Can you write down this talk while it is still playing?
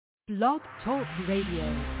Blog Talk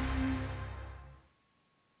Radio.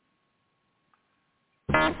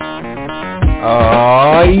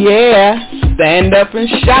 Oh yeah, stand up and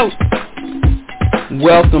shout.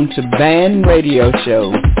 Welcome to Band Radio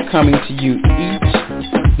Show, coming to you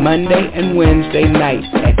each Monday and Wednesday night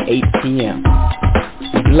at 8 p.m.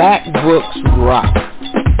 Black Books rock.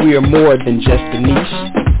 We are more than just a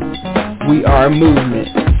niche. We are a movement,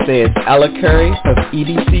 says Ella Curry of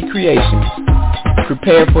EDC Creations.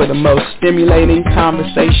 Prepare for the most stimulating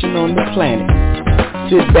conversation on the planet.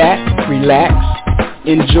 Sit back, relax,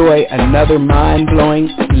 enjoy another mind-blowing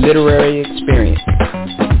literary experience.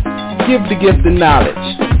 Give the gift of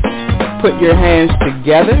knowledge. Put your hands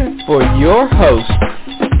together for your host,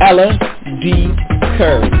 Ella D.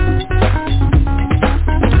 Curry.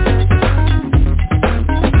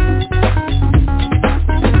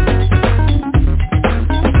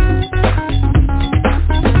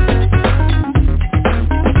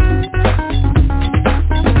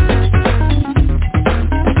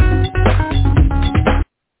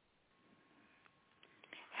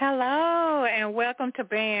 Welcome to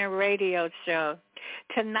Band Radio Show.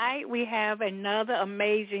 Tonight we have another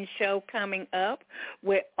amazing show coming up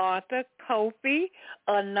with author Kofi,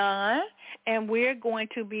 Annan, and we're going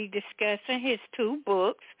to be discussing his two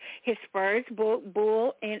books. His first book,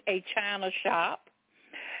 Bull in a China Shop,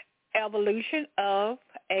 Evolution of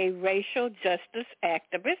a Racial Justice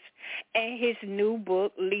Activist, and his new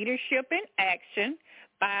book, Leadership in Action,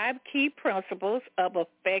 5 Key Principles of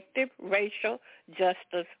Effective Racial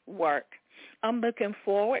Justice Work. I'm looking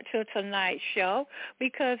forward to tonight's show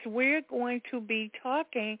because we're going to be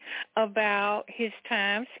talking about his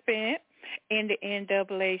time spent in the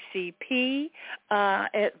NAACP.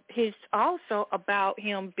 It's also about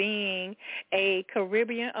him being a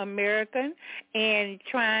Caribbean American and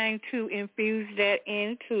trying to infuse that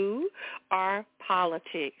into our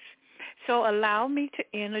politics. So allow me to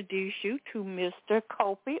introduce you to Mr.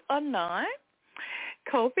 Kofi Annan.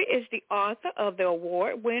 Kofi is the author of the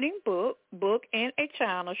award-winning book in a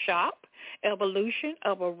China Shop, Evolution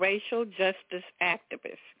of a Racial Justice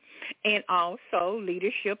Activist, and also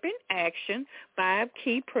Leadership in Action, 5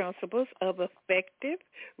 Key Principles of Effective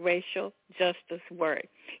Racial Justice Work.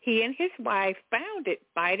 He and his wife founded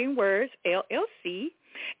Fighting Words, LLC,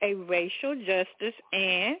 a racial justice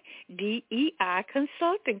and DEI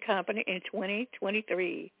consulting company in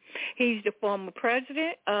 2023. He's the former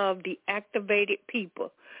president of the Activated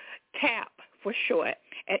People, TAP for short,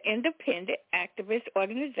 an independent activist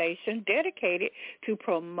organization dedicated to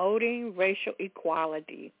promoting racial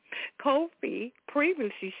equality. Kofi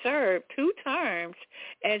previously served 2 terms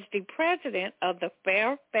as the president of the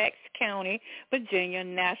Fairfax County, Virginia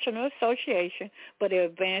National Association for the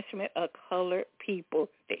Advancement of Colored People,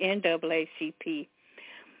 the NAACP.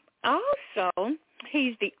 Also,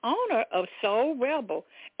 he's the owner of Soul Rebel,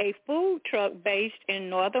 a food truck based in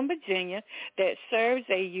Northern Virginia that serves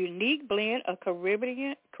a unique blend of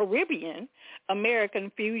Caribbean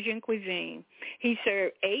American fusion cuisine. He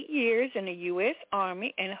served 8 years in the U.S.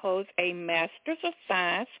 Army and holds a Master's of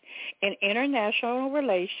Science in International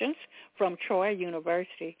Relations from Troy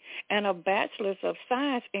University and a Bachelor's of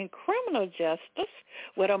Science in Criminal Justice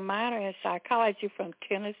with a minor in psychology from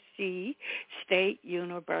Tennessee State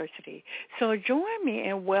University. So join me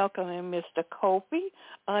in welcoming Mr. Kofi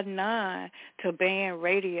Annan to Band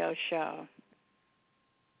Radio Show.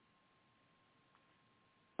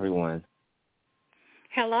 Everyone.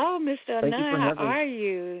 Hello, Mr. Annan. How are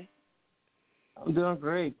you? I'm doing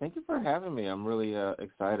great. Thank you for having me. I'm really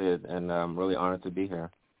excited and I'm really honored to be here.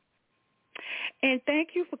 And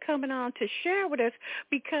thank you for coming on to share with us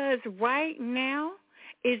because right now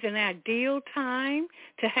is an ideal time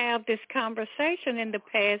to have this conversation. In the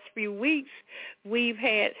past few weeks, we've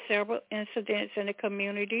had several incidents in the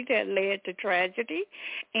community that led to tragedy,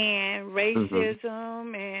 and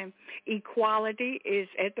racism and equality is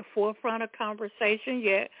at the forefront of conversation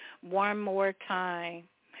yet one more time.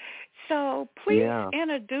 So please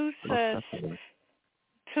introduce us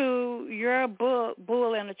to your book,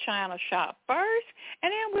 Bull in a China Shop, first,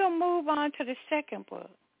 and then we'll move on to the second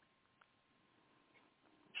book.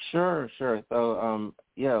 Sure. So,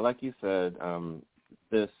 like you said,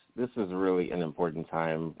 this is really an important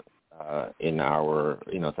time in our,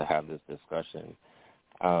 to have this discussion.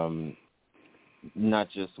 Not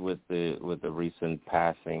just with the recent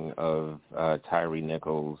passing of Tyree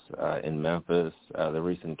Nichols in Memphis, the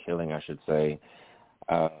recent killing, I should say,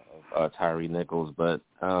 of Tyree Nichols, but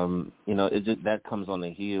that comes on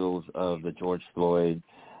the heels of the George Floyd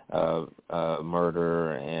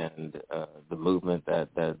murder and the movement that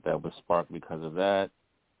was sparked because of that,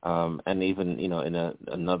 and even in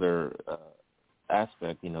another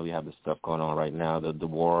aspect, you have the stuff going on right now, the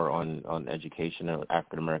war on education and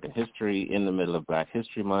African American history in the middle of Black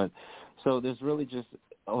History Month. So there's really just,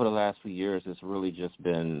 over the last few years, it's really just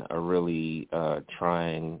been a really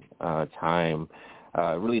trying time,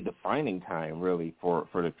 really defining time, really, for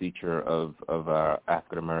the future of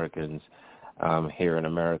African Americans here in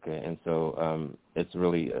America. And so it's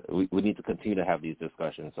really, we need to continue to have these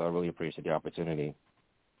discussions. So I really appreciate the opportunity.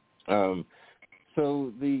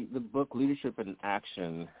 So the book Leadership in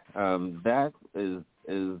Action, that is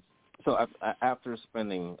so after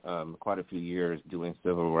spending quite a few years doing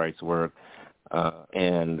civil rights work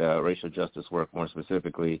and racial justice work more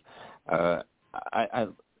specifically,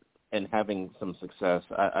 and having some success,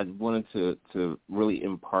 I wanted to really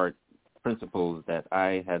impart principles that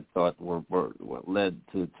I had thought were led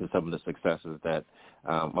to some of the successes that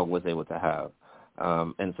I was able to have.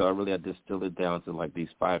 And so I distilled it down to like these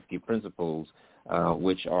 5 key principles,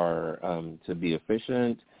 which are to be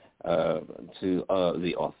efficient, to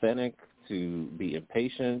be authentic, to be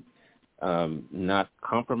impatient, not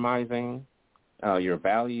compromising your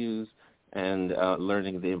values, and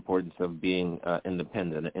learning the importance of being an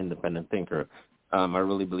independent thinker. I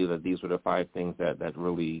really believe that these were the 5 things that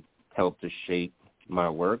really helped to shape my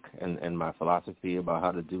work and my philosophy about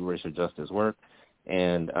how to do racial justice work.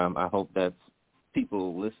 And I hope that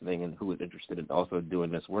people listening and who is interested in also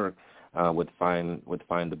doing this work would find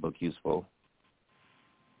the book useful.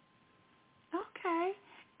 Okay.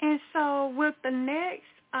 And so with the next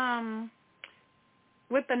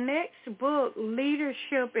book,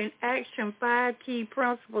 Leadership in Action, 5 Key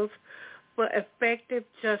Principles for Effective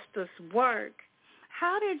Justice Work,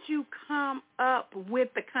 how did you come up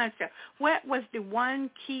with the concept? What was the one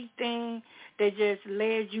key thing that just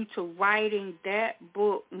led you to writing that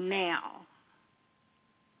book now?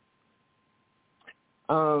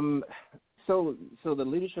 So the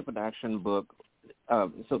Leadership in Action book,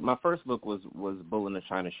 so my first book was Bull in the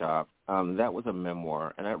China Shop. That was a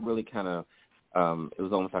memoir, and that really kind of, it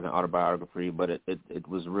was almost like an autobiography, but it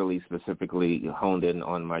was really specifically honed in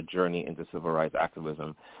on my journey into civil rights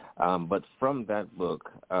activism. But from that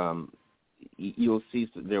book, you'll see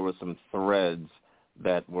there were some threads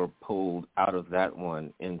that were pulled out of that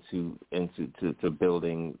one into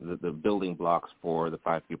building the building blocks for the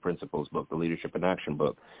 5 Key Principles book, the Leadership in Action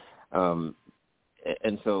book. And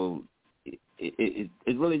so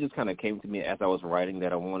it really just kind of came to me as I was writing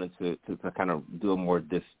that I wanted to kind of do a more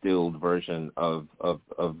distilled version of kind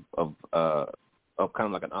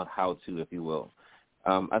of like a how-to, if you will.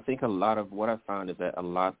 I think a lot of what I found is that a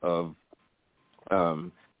lot of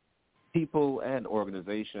people and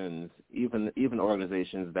organizations, even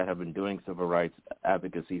organizations that have been doing civil rights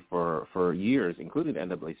advocacy for years, including the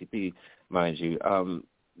NAACP, mind you,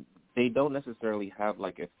 they don't necessarily have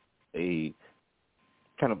like a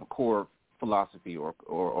kind of a core philosophy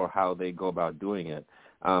or how they go about doing it.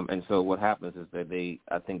 And so what happens is that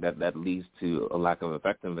I think that leads to a lack of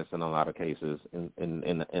effectiveness in a lot of cases,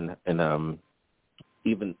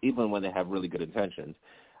 even when they have really good intentions.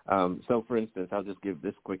 So, for instance, I'll just give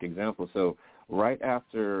this quick example. So right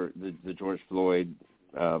after the George Floyd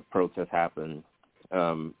protest happened,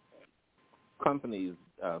 companies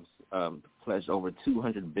pledged over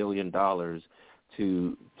 $200 billion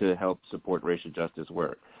to help support racial justice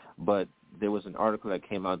work. But there was an article that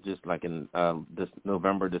came out just like in this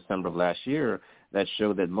November, December of last year that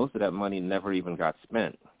showed that most of that money never even got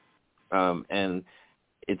spent. And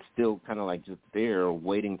it's still kind of like just there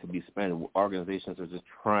waiting to be spent. Organizations are just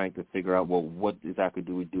trying to figure out, well, what exactly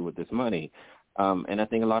do we do with this money? And I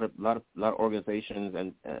think a lot of organizations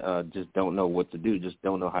and just don't know what to do, just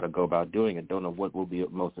don't know how to go about doing it, don't know what will be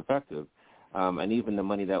most effective. And even the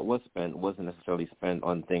money that was spent wasn't necessarily spent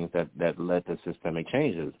on things that led to systemic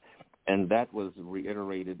changes. And that was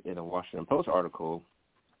reiterated in a Washington Post article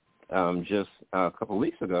just a couple of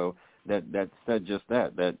weeks ago that said just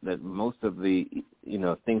that most of the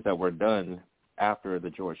things that were done after the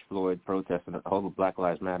George Floyd protest and the whole Black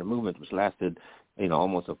Lives Matter movement, which lasted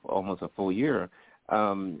almost a full year,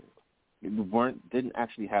 didn't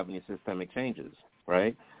actually have any systemic changes,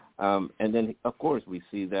 right? And then of course we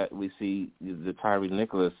see the Tyre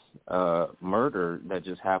Nicholas murder that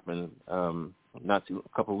just happened a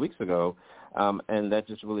couple of weeks ago, and that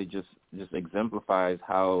just really just exemplifies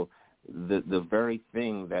how the very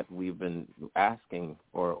thing that we've been asking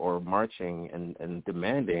or marching and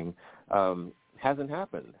demanding hasn't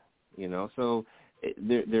happened, So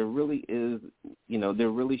there really is,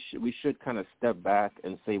 we should kind of step back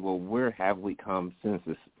and say, well, where have we come since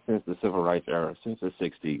the civil rights era, since the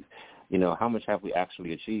 60s? How much have we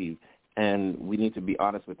actually achieved? And we need to be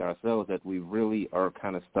honest with ourselves that we really are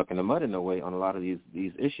kind of stuck in the mud in a way on a lot of these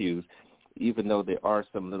issues. even though there are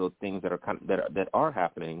some little things that are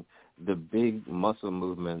happening, the big muscle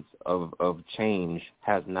movements of change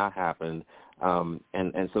has not happened.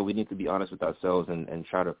 And so we need to be honest with ourselves and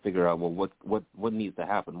try to figure out, well, what needs to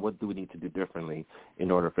happen? What do we need to do differently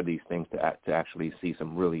in order for these things to actually see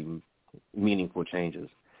some really meaningful changes?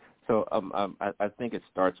 So I think it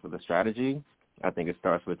starts with a strategy. I think it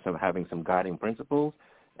starts with having some guiding principles.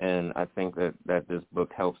 And I think that this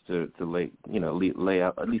book helps to lay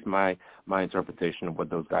out at least my interpretation of what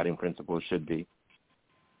those guiding principles should be.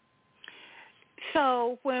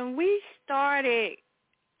 So when we started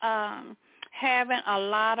having a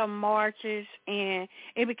lot of marches, and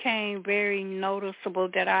it became very noticeable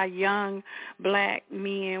that our young black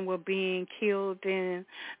men were being killed in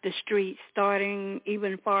the streets, starting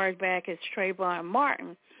even far as back as Trayvon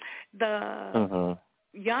Martin, the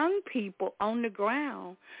young people on the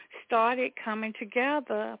ground started coming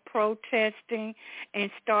together, protesting,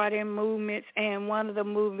 and starting movements. And one of the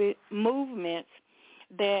movements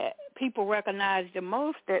that people recognized the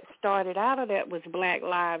most that started out of that was Black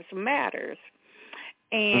Lives Matters.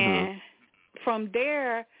 And from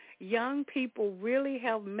there, young people really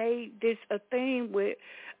have made this a thing with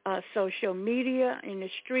social media in the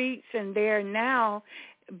streets, and they're now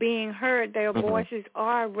being heard. Their voices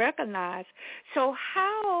are recognized. So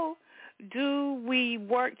how do we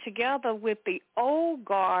work together with the old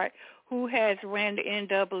guard who has ran the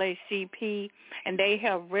NAACP, and they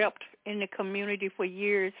have repped in the community for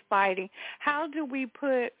years fighting? How do we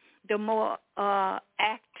put the more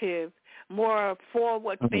active, more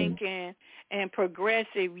forward-thinking and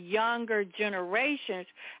progressive younger generations,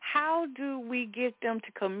 how do we get them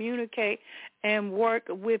to communicate and work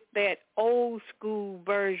with that old-school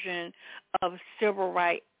version of civil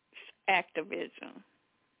rights activism?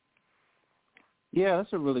 Yeah,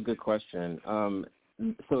 that's a really good question.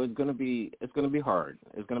 So it's going to be hard.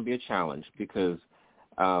 It's going to be a challenge because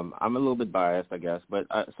I'm a little bit biased, I guess, but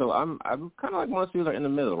I'm kind of like most people are in the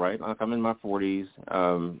middle, right? Like I'm in my 40s.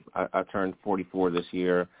 I turned 44 this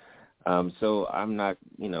year, so I'm not,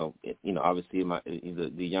 obviously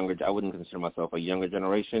the younger. I wouldn't consider myself a younger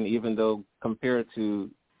generation, even though compared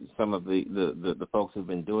to some of the folks who've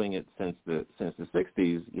been doing it since the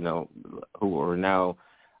 60s, who are now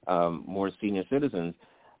more senior citizens.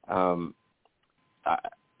 I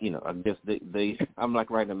guess I'm like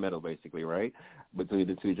right in the middle, basically, right, between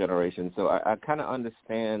the two generations. So I kind of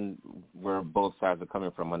understand where both sides are coming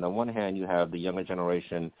from. On the one hand, you have the younger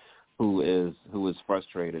generation who is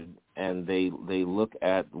frustrated, and they look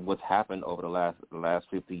at what's happened over the last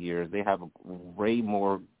 50 years. They have way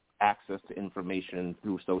more access to information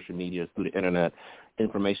through social media, through the internet.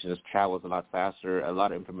 Information just travels a lot faster. A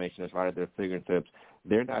lot of information is right at their fingertips.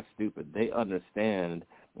 They're not stupid. They understand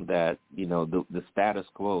that the status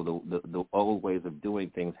quo, the old ways of doing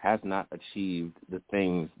things has not achieved the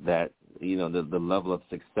things that the level of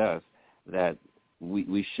success that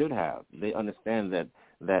we should have. They understand that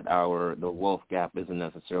the wealth gap isn't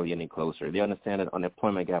necessarily any closer. They understand that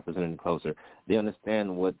unemployment gap isn't any closer. They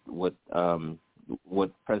understand what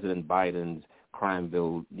President Biden's crime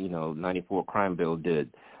bill, 94 crime bill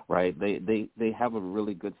did. Right? They have a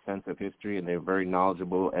really good sense of history, and they're very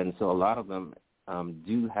knowledgeable, and so a lot of them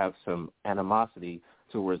do have some animosity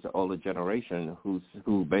towards the older generation who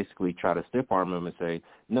basically try to stiff-arm them and say,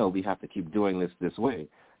 no, we have to keep doing this way.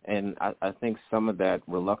 And I think some of that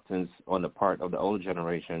reluctance on the part of the older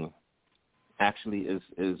generation actually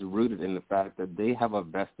is rooted in the fact that they have a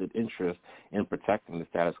vested interest in protecting the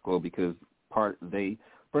status quo because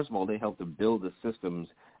first of all, they help to build the systems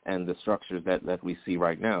and the structures that we see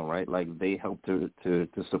right now, right? Like they help to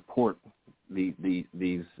support these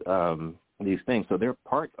things. So they're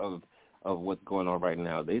part of what's going on right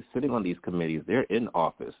now. They're sitting on these committees. They're in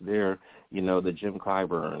office. They're, the Jim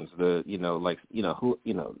Clyburns,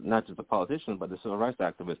 not just the politicians, but the civil rights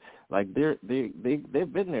activists. Like they've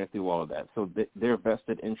been there through all of that. So they're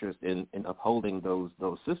vested interest in upholding those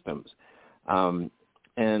systems. And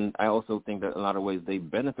I also think that in a lot of ways they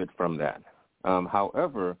benefit from that.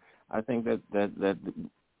 However, I think that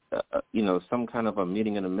some kind of a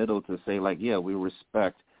meeting in the middle to say, like, yeah, we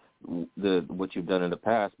respect what you've done in the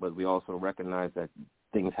past, but we also recognize that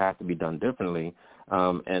things have to be done differently.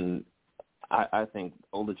 And I think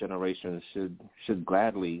older generations should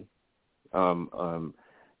gladly, do a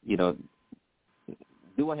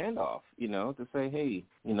handoff, to say, hey,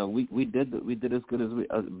 we did as good as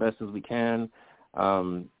best as we can.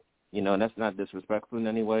 And that's not disrespectful in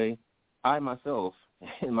any way. I myself,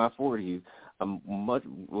 in my 40s,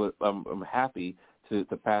 I'm happy to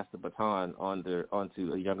pass the baton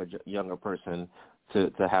onto a younger person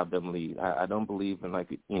to have them lead. I don't believe in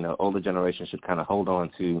older generations should kind of hold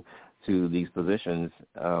on to to these positions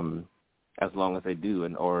as long as they do,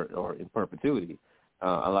 and or in perpetuity.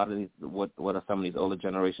 A lot of these, what some of these older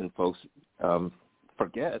generation folks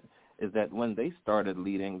forget is that when they started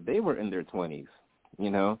leading, they were in their 20s,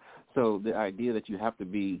 So the idea that you have to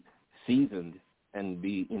be seasoned and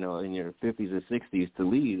be, in your 50s or 60s to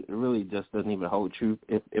lead, it really just doesn't even hold true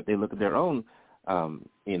if they look at their own,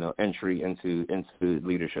 entry into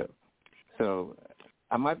leadership. So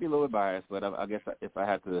I might be a little biased, but I guess if I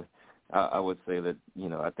had to, I would say that,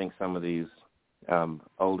 I think some of these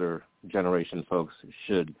older generation folks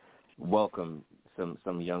should welcome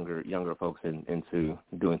some younger folks into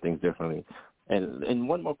doing things differently. And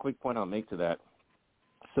one more quick point I'll make to that.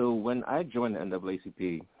 So when I joined the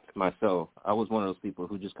NAACP myself, I was one of those people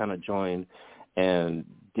who just kind of joined and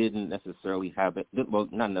didn't necessarily have it. Well,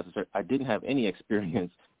 not necessarily. I didn't have any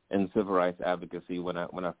experience in civil rights advocacy when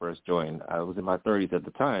I first joined. I was in my 30s at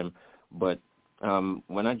the time, but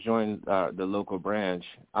when I joined the local branch,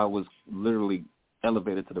 I was literally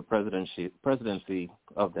elevated to the presidency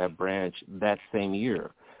of that branch that same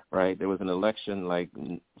year, right? There was an election like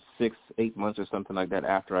 6-8 months or something like that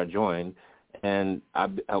after I joined, and I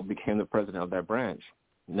became the president of that branch.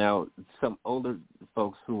 Now, some older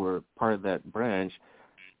folks who were part of that branch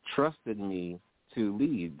trusted me to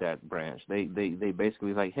lead that branch. They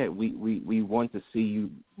basically like, hey, we want to see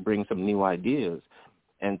you bring some new ideas.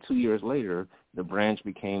 And 2 years later, the branch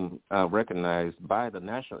became recognized by the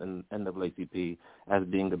national NAACP as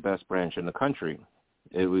being the best branch in the country.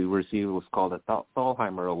 We received what's called a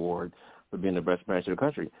Thalheimer Award for being the best branch in the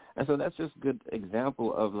country. And so that's just a good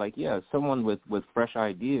example of, like, someone with fresh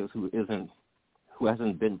ideas who hasn't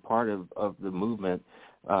been part of the movement,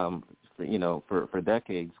 for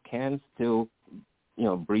decades can still,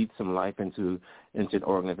 breathe some life into an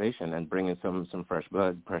organization and bring in some fresh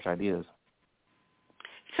blood, fresh ideas.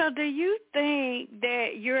 So do you think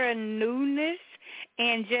that your newness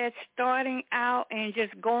and just starting out and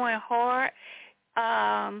just going hard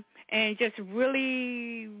and just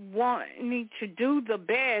really wanting to do the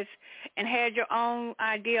best and had your own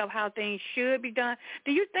idea of how things should be done,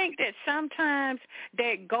 do you think that sometimes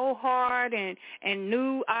that go hard and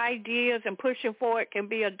new ideas and pushing forward can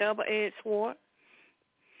be a double-edged sword?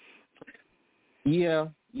 Yeah.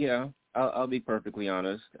 I'll be perfectly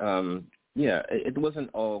honest. It wasn't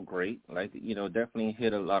all great. Like, definitely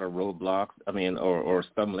hit a lot of roadblocks. I mean, or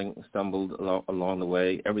stumbled along the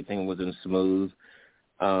way. Everything wasn't smooth.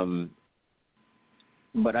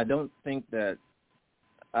 But I don't think that.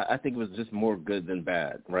 I think it was just more good than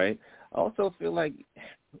bad, right? I also feel like,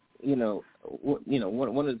 one of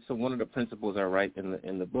the principles I write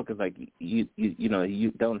in the book is like you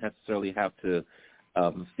don't necessarily have to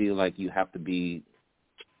feel like you have to be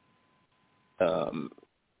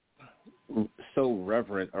so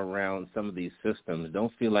reverent around some of these systems.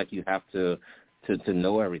 Don't feel like you have to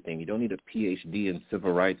know everything. You don't need a PhD in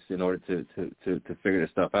civil rights in order to figure this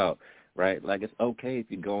stuff out, right? Like, it's okay if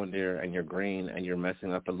you go in there and you're green and you're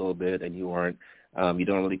messing up a little bit and you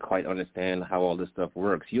don't really quite understand how all this stuff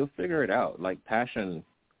works. You'll figure it out. Like,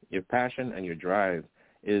 your passion and your drive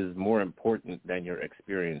is more important than your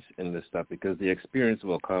experience in this stuff, because the experience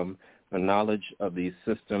will come, the knowledge of these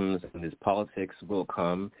systems and this politics will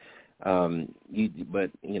come.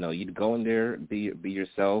 You'd go in there, be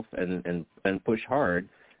yourself, and push hard,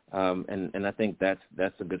 and I think that's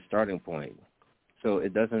a good starting point. So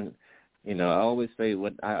it doesn't, I always say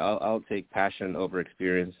I'll take passion over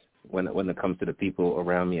experience when it comes to the people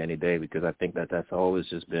around me any day, because I think that's always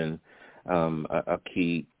just been a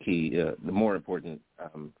key, the more important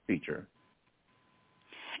feature.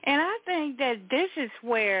 And I think that this is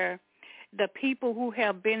where the people who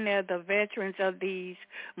have been there, the veterans of these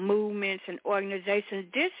movements and organizations,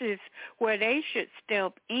 this is where they should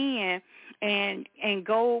step in and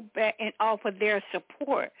go back and offer their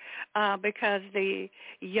support, because the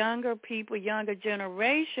younger people, younger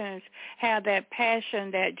generations have that passion,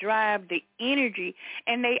 that drive, the energy,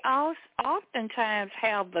 and they also oftentimes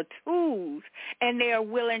have the tools, and they are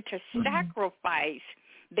willing to sacrifice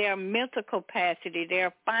their mental capacity, their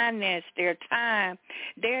finance, their time.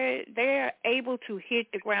 They're able to hit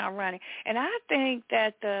the ground running. And I think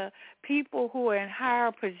that the people who are in higher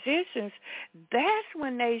positions, that's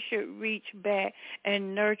when they should reach back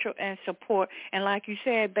and nurture and support. And like you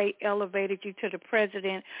said, they elevated you to the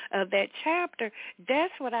president of that chapter.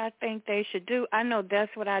 That's what I think they should do. I know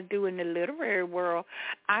that's what I do in the literary world.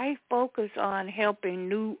 I focus on helping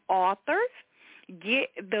new authors, get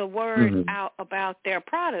the word out about their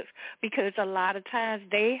products, because a lot of times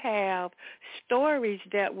they have stories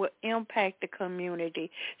that will impact the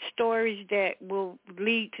community, stories that will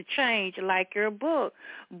lead to change, like your book,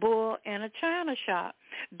 Bull in a China Shop.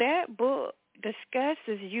 That book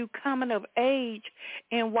discusses you coming of age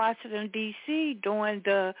in Washington, D.C. during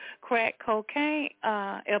the crack cocaine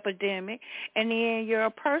epidemic, and then your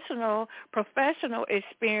personal, professional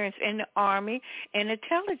experience in the Army and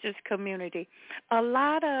intelligence community. A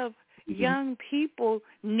lot of young people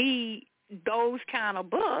need those kind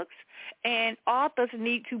of books, and authors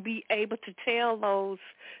need to be able to tell those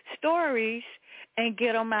stories and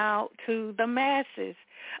get them out to the masses.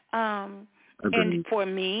 And for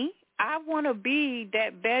me, I want to be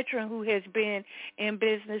that veteran who has been in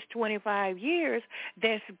business 25 years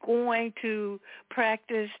that's going to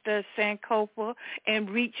practice the Sankofa and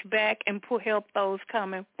reach back and help those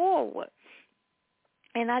coming forward.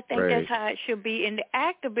 And I think that's how it should be in the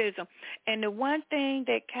activism. And the one thing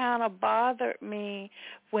that kind of bothered me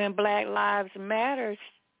when Black Lives Matter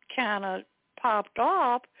kind of popped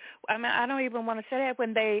off, I mean, I don't even want to say that,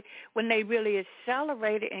 when they really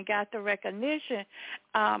accelerated and got the recognition.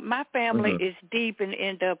 My family is deep in the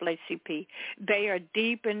NAACP. They are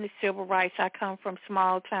deep in the civil rights. I come from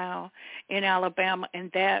small town in Alabama,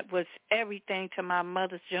 and that was everything to my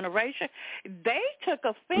mother's generation. They took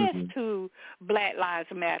offense to Black Lives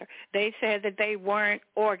Matter. They said that they weren't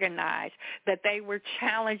organized, that they were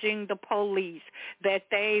challenging the police, that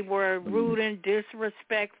they were rude and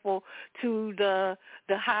disrespectful to the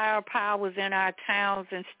higher powers in our towns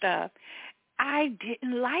and stuff. I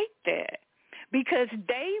didn't like that, because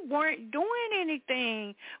they weren't doing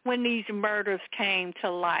anything when these murders came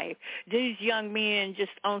to life. These young men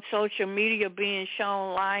just on social media being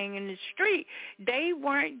shown lying in the street, they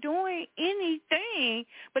weren't doing anything,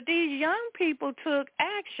 but these young people took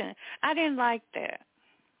action. I didn't like that.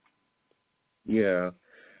 Yeah.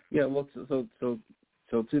 Well, so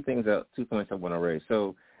 2 points I want to raise.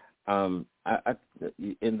 So, I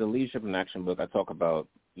in the Leadership in Action book, I talk about,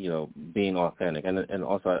 being authentic, and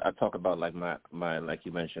also I talk about like my like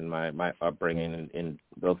you mentioned, my upbringing in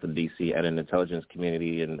both the DC and in the intelligence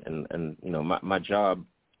community, and my job,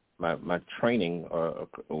 my training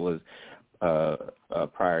was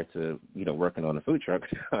prior to working on a food truck.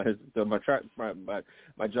 So my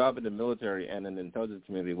job in the military and in the intelligence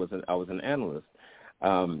community I was an analyst.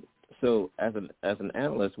 So as an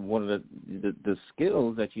analyst, one of the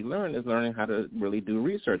skills that you learn is learning how to really do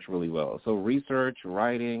research really well. So research,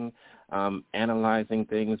 writing, analyzing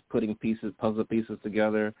things, putting puzzle pieces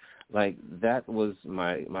together, like that was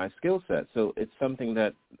my skill set. So it's something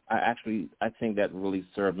that I think that really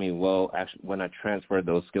served me well when I transferred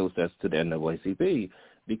those skill sets to the NAACP,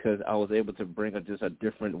 because I was able to bring just a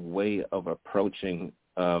different way of approaching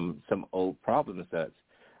some old problem sets.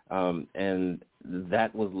 And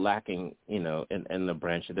that was lacking, in the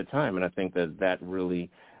branch at the time. And I think that really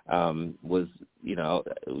was,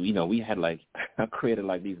 we had I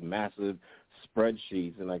created these massive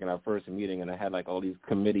spreadsheets and in our first meeting, and I had all these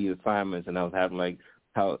committee assignments, and I was having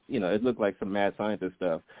how, it looked like some mad scientist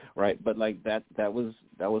stuff, right? But that was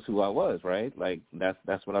who I was, right?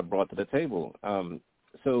 That's what I brought to the table.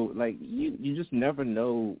 So you just never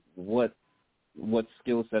know what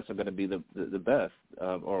skill sets are going to be the best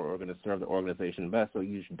or are going to serve the organization best. So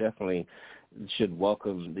you definitely should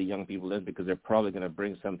welcome the young people in, because they're probably going to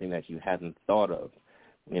bring something that you hadn't thought of,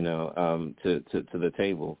 to the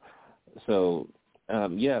table. So,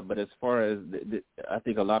 but as far as I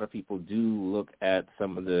think a lot of people do look at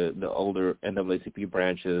some of the older NAACP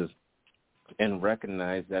branches and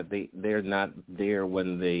recognize that they're not there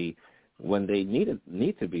when they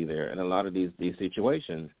need to be there in a lot of these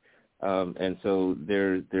situations. And so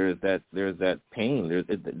there's that pain.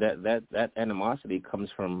 That animosity comes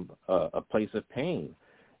from a place of pain.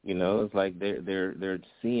 It's like they're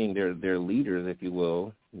seeing their leaders, if you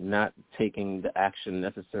will, not taking the action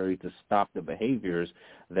necessary to stop the behaviors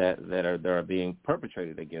that are being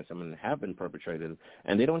perpetrated against them and have been perpetrated.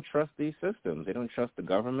 And they don't trust these systems. They don't trust the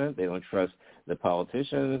government. They don't trust the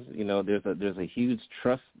politicians. There's a huge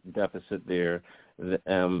trust deficit there.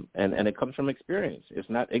 And it comes from experience. It's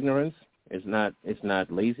not ignorance. It's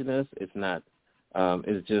not laziness. It's not.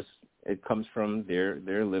 It comes from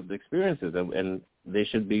their lived experiences, and they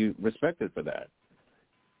should be respected for that.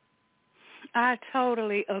 I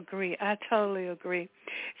totally agree.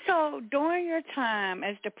 So during your time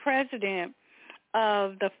as the president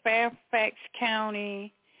of the Fairfax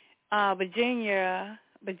County, Virginia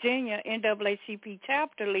NAACP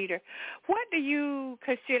chapter leader, what do you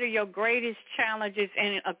consider your greatest challenges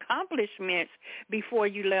and accomplishments before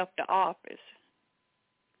you left the office?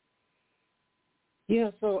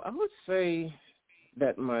 Yeah, so I would say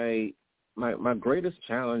that my greatest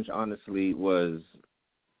challenge, honestly, was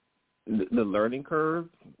the learning curve.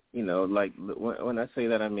 Like when I say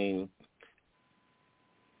that, I mean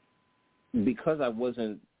because I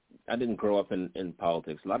didn't grow up in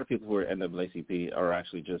politics. A lot of people who are NAACP are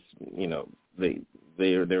actually just,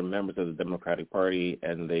 they're members of the Democratic Party,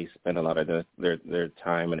 and they spend a lot of their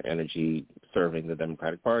time and energy serving the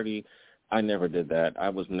Democratic Party. I never did that. I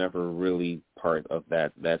was never really part of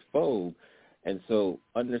that fold. And so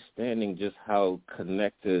understanding just how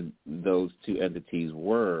connected those two entities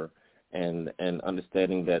were and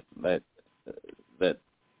understanding that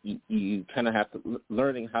you kind of have to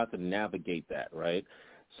learning how to navigate that, right?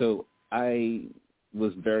 So I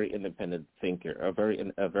was a very independent thinker.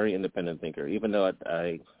 Even though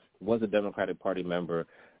I was a Democratic Party member,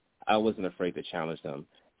 I wasn't afraid to challenge them,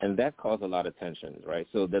 and that caused a lot of tensions, right?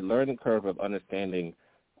 So the learning curve of understanding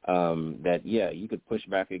that you could push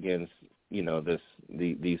back against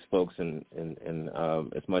these folks and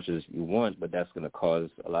as much as you want, but that's going to cause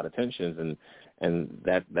a lot of tensions, and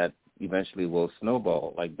that eventually will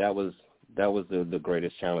snowball. Like that was the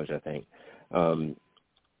greatest challenge, I think.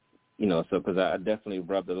 So because I definitely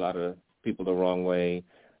rubbed a lot of people the wrong way.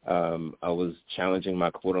 I was challenging my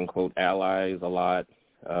quote-unquote allies a lot,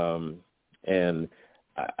 and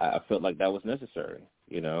I felt like that was necessary,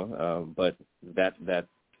 but that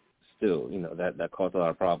still, that caused a lot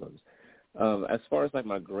of problems. As far as like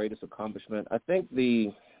my greatest accomplishment, I think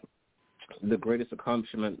the greatest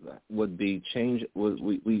accomplishment would be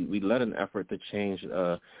we led an effort to change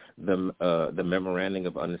the memorandum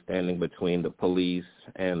of understanding between the police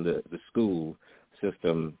and the school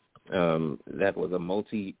system. That was a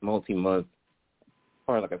multi-month,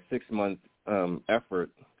 or like a 6-month effort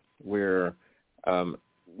where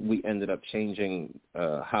we ended up changing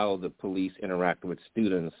how the police interacted with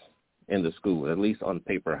students in the school, at least on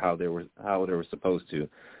paper, how they were supposed to.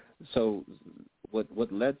 So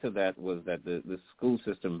what led to that was that the school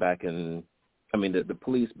system the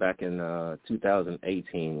police back in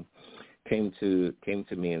 2018 came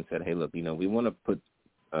to me and said, hey, look, we want to put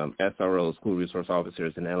SROs, school resource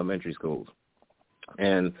officers, in elementary schools.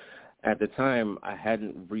 And at the time, I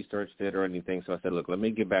hadn't researched it or anything, so I said, look, let me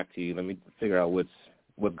get back to you. Let me figure out what's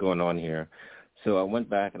going on here. So I went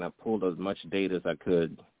back and I pulled as much data as I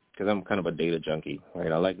could, because I'm kind of a data junkie,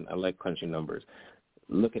 right? I like crunching numbers,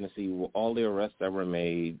 looking to see all the arrests that were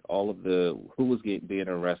made, all of who was being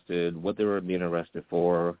arrested, what they were being arrested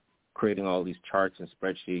for, creating all these charts and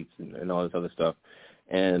spreadsheets and all this other stuff.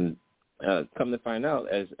 And come to find out,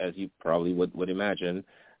 as you probably would imagine,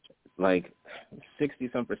 like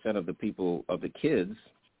 60-some% of the kids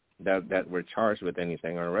that were charged with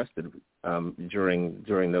anything or arrested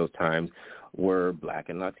during those times were Black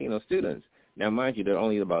and Latino students. Now, mind you, they're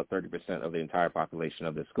only about 30% of the entire population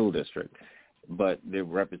of the school district, but they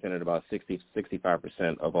represented about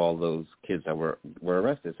 65% of all those kids that were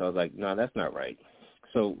arrested. So I was like, no, that's not right.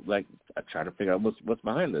 So, like, I tried to figure out what's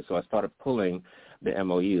behind this. So I started pulling the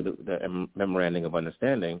MOU, the Memorandum of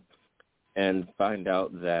Understanding, and find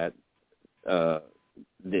out that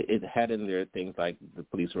it had in there things like the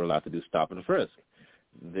police were allowed to do stop and frisk.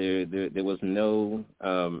 There was no,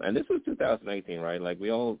 and this was 2018, right? Like,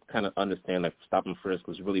 we all kind of understand, like, stop and frisk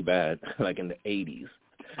was really bad, like, in the 80s.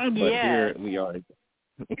 But here we are,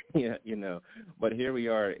 but here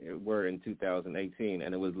we're in 2018,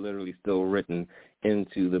 and it was literally still written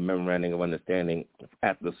into the Memorandum of Understanding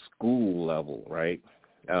at the school level, right?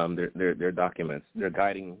 Their documents, their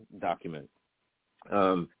guiding document.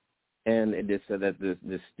 And it just said that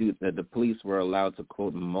that the police were allowed to,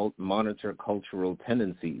 quote, monitor cultural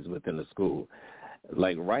tendencies within the school,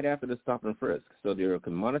 like right after the stop and frisk. So they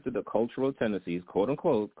could monitor the cultural tendencies, quote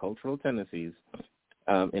unquote, cultural tendencies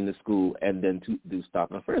in the school, and then to do stop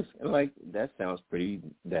and frisk. And like, that sounds pretty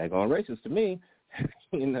daggone racist to me,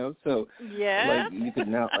 So like, you can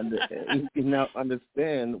now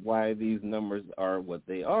understand why these numbers are what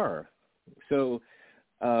they are. So.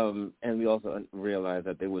 And we also realized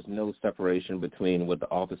that there was no separation between what the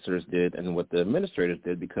officers did and what the administrators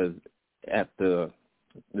did, because at the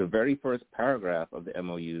very first paragraph of the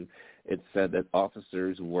MOU, it said that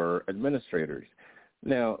officers were administrators.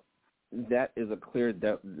 Now, that is a clear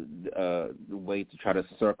way to try to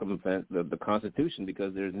circumvent the Constitution,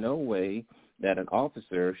 because there's no way that an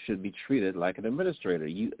officer should be treated like an administrator.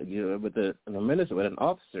 With an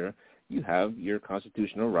officer, you have your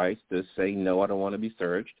constitutional rights to say, no, I don't want to be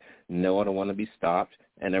searched, no, I don't want to be stopped,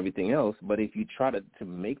 and everything else. But if you try to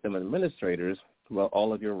make them administrators, well,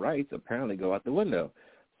 all of your rights apparently go out the window.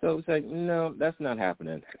 So it's like, no, that's not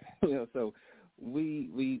happening. So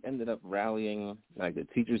we ended up rallying like the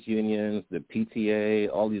teachers unions, the PTA,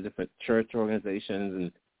 all these different church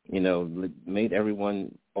organizations, and made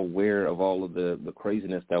everyone aware of all of the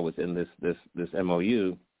craziness that was in this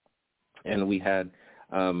MOU. And we had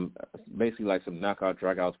basically like some knockout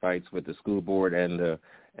drag-out fights with the school board and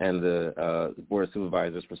the board of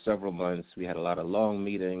supervisors for several months. We had a lot of long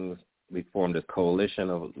meetings. We formed a coalition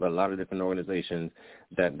of a lot of different organizations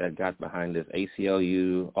that got behind this,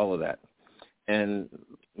 ACLU, all of that. And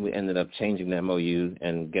we ended up changing the MOU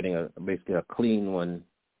and getting basically a clean one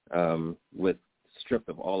with stripped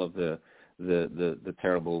of all of the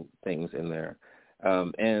terrible things in there.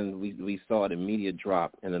 And we saw an immediate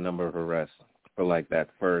drop in the number of arrests for like that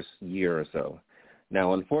first year or so.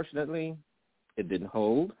 Now, unfortunately, it didn't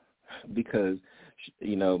hold because,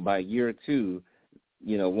 by year two,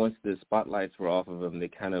 once the spotlights were off of them, they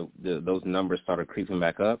kind of those numbers started creeping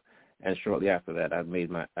back up. And shortly after that, I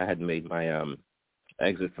had made my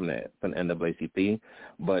exit from the NAACP.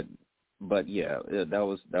 But yeah, that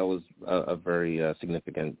was a very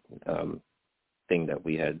significant thing that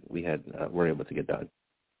we were able to get done.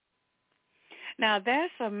 Now,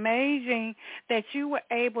 that's amazing that you were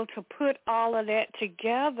able to put all of that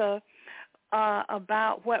together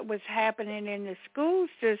about what was happening in the school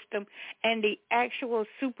system and the actual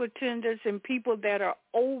superintendents and people that are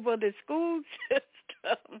over the school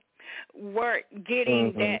system were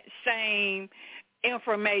getting that same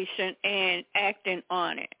information and acting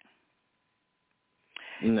on it.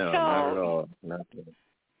 No, not at all. Not at all.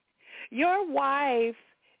 Your wife,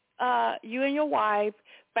 you and your wife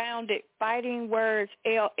founded Fighting Words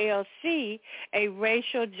LLC, a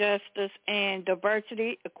racial justice and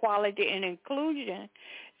diversity, equality, and inclusion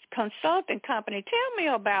consulting company. Tell me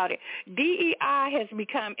about it. DEI has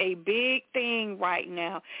become a big thing right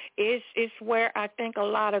now. It's where I think a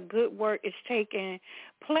lot of good work is taking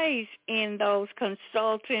place in those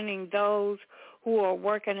consulting, those who are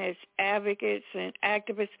working as advocates and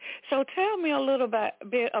activists. So tell me a little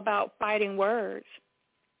bit about Fighting Words.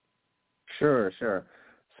 Sure.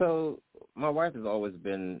 So my wife has always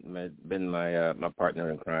been my partner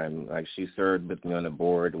in crime. Like, she served with me on the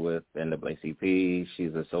board with NAACP.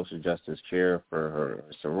 She's a social justice chair for her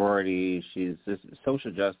sorority. She's just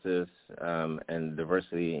social justice and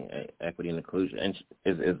diversity, equity, and inclusion, and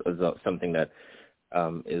is something that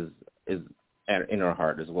is in her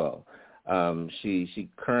heart as well. She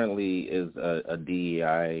currently is a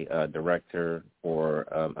DEI director for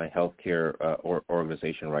a healthcare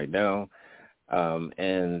organization right now.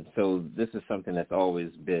 And so this is something that's always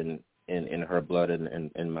been in her blood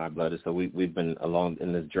and my blood. So we've been along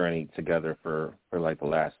in this journey together for like the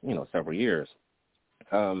last, several years.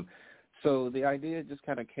 So the idea just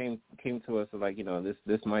kind of came to us like,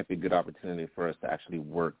 this might be a good opportunity for us to actually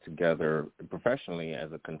work together professionally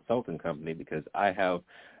as a consulting company, because I have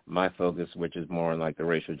my focus, which is more on like the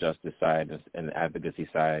racial justice side and the advocacy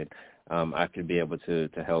side. I could be able to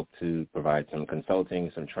help to provide some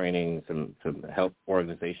consulting, some training, some help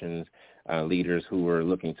organizations, leaders who are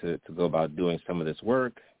looking to go about doing some of this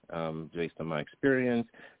work based on my experience.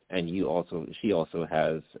 And she also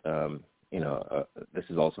has, this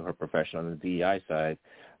is also her profession on the DEI side,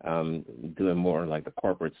 doing more like the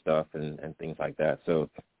corporate stuff and things like that. So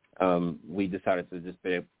we decided to just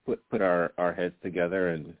put our heads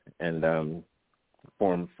together and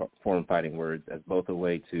form Fighting Words as both a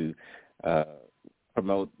way to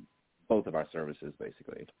promote both of our services,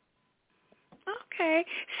 basically. Okay.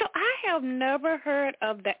 So I have never heard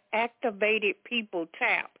of the Activated People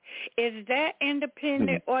TAP. Is that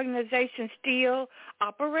independent organization still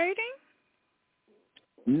operating?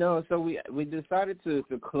 No, so we decided to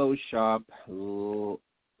close shop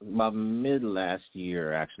about mid last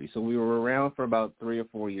year, actually. So we were around for about 3 or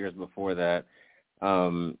 4 years before that.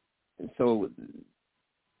 So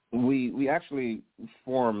we actually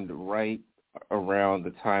formed right around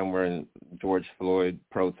the time when George Floyd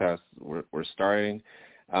protests were starting,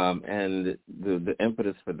 and the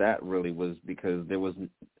impetus for that really was because there was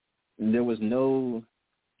no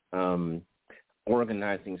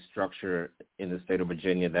organizing structure in the state of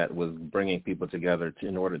Virginia that was bringing people together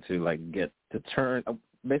in order to turn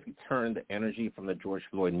the energy from the George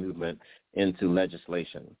Floyd movement into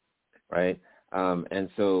legislation, right? And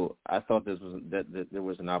so I thought that there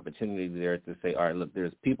was an opportunity there to say, all right, look,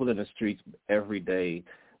 there's people in the streets every day.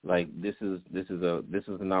 Like, this is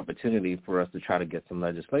an opportunity for us to try to get some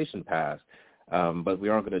legislation passed, but we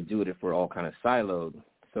aren't going to do it if we're all kind of siloed.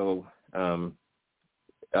 So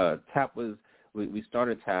TAP was. We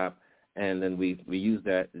started TAP, and then we used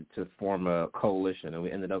that to form a coalition, and we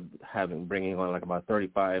ended up bringing on like about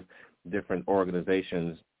 35 different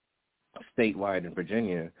organizations statewide in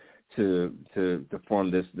Virginia to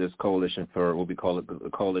form this coalition for what we call it the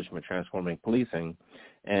Coalition for Transforming Policing.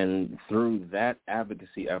 And through that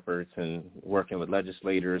advocacy efforts and working with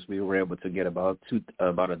legislators, we were able to get about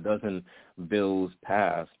a dozen bills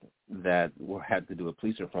passed that had to do with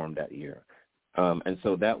police reform that year. And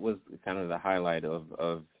so that was kind of the highlight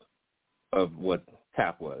of what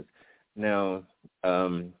TAP was. Now,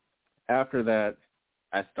 after that,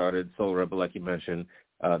 I started Soul Rebel, like you mentioned,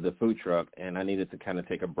 the food truck, and I needed to kind of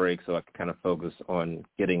take a break so I could kind of focus on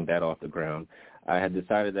getting that off the ground. I had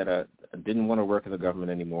decided that I didn't want to work in the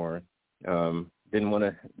government anymore. I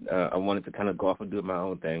wanted to kind of go off and do my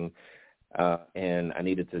own thing, and I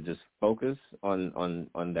needed to just focus on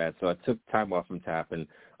that. So I took time off from TAP, and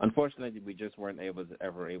unfortunately, we just weren't able to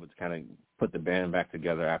kind of put the band back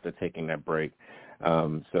together after taking that break.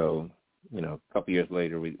 So, a couple years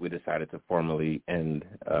later, we decided to formally end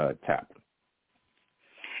TAP.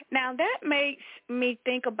 Now, that makes me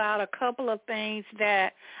think about a couple of things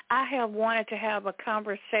that I have wanted to have a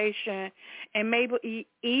conversation and maybe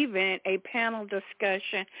even a panel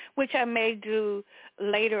discussion, which I may do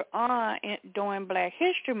later on during Black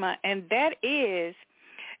History Month, and that is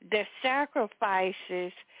the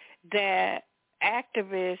sacrifices that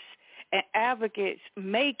activists and advocates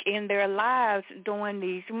make in their lives during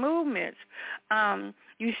these movements.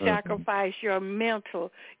 You sacrifice your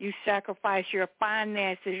mental, you sacrifice your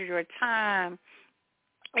finances, your time.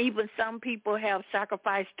 Even some people have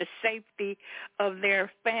sacrificed the safety of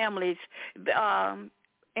their families.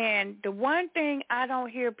 And the one thing I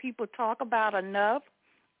don't hear people talk about enough,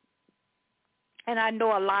 and I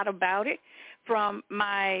know a lot about it from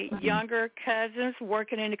my younger cousins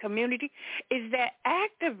working in the community, is that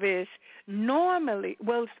activists normally,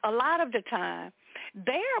 a lot of the time,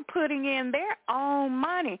 they're putting in their own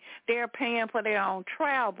money. They're paying for their own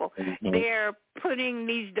travel. They're putting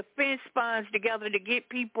these defense funds together to get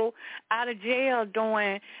people out of jail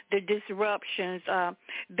during the disruptions.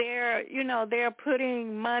 They're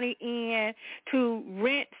putting money in to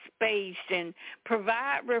rent space and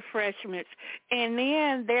provide refreshments, and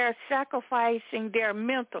then they're sacrificing their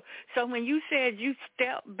mental. So when you said you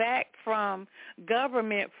stepped back from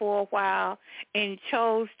government for a while and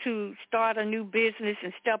chose to start a new business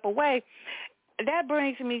and step away, that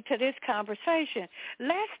brings me to this conversation.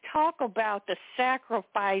 Let's talk about the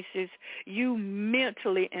sacrifices you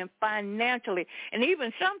mentally and financially and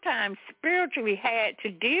even sometimes spiritually had to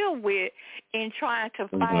deal with in trying to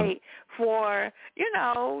fight for,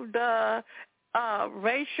 the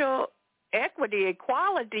racial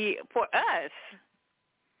equality for us.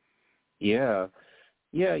 Yeah.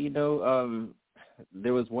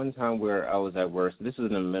 There was one time where I was at work. This was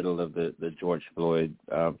in the middle of the George Floyd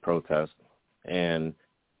protest. And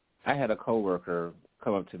I had a coworker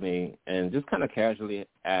come up to me and just kind of casually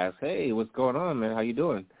ask, "Hey, what's going on, man? How you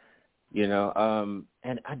doing?"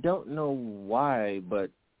 And I don't know why,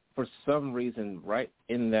 but for some reason, right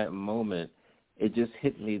in that moment, it just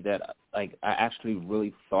hit me that I actually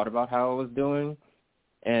really thought about how I was doing,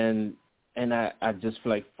 and I just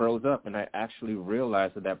froze up, and I actually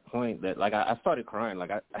realized at that point that I started crying,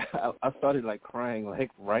 I started crying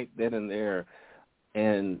right then and there.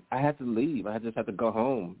 And I had to leave. I just had to go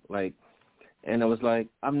home. And I was like,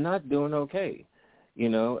 I'm not doing okay.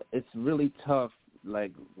 It's really tough,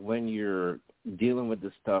 when you're dealing with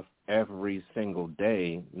this stuff every single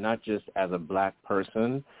day, not just as a Black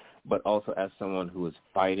person, but also as someone who is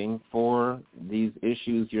fighting for these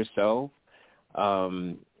issues yourself.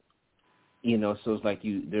 So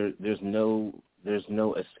it's there's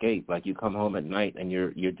no escape. You come home at night and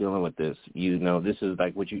you're dealing with this. This is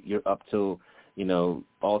what you're up till,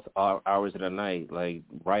 all hours of the night,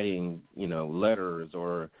 writing, letters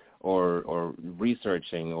or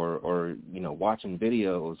researching or watching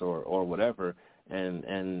videos or whatever.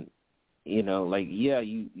 And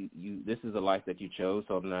this is a life that you chose.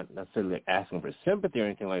 So I'm not necessarily asking for sympathy or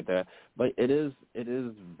anything like that, but it is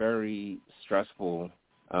very stressful.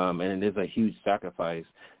 And it is a huge sacrifice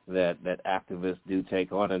that activists do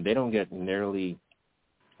take on, and they don't get nearly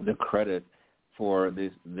the credit for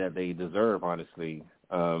this that they deserve, honestly.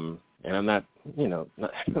 And I'm not,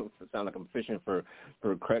 not to sound like I'm fishing for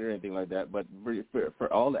credit or anything like that, but for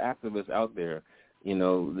all the activists out there, I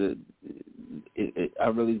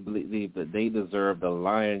really believe that they deserve the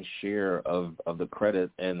lion's share of the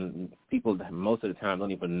credit, and people most of the time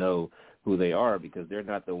don't even know who they are because they're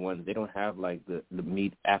not the ones. They don't have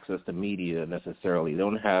the access to media necessarily. They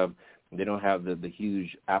don't have the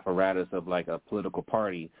huge apparatus of a political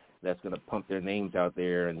party that's going to pump their names out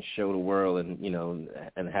there and show the world and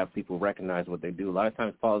have people recognize what they do. A lot of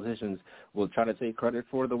times politicians will try to take credit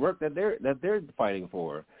for the work that they're fighting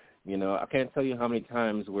for. You know, I can't tell you how many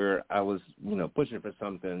times where I was, you know, pushing for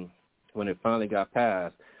something. When it finally got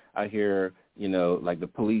passed, I hear, you know, like the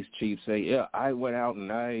police chief say, yeah, I went out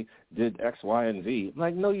and I did X, Y, and Z. I'm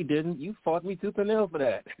like, no, you didn't. You fought me tooth and nail for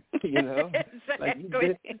that. You know, like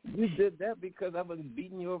you did that because I've been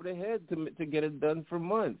beating you over the head to get it done for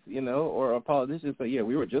months, you know, or a politician say, yeah,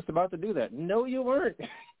 we were just about to do that. No, you weren't.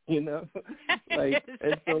 You know, like,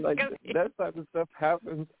 and so like that type of stuff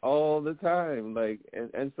happens all the time. Like,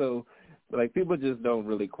 and so like people just don't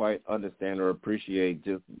really quite understand or appreciate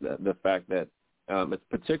just the fact that it's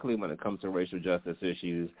particularly when it comes to racial justice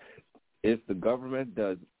issues, if the government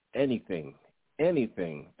does anything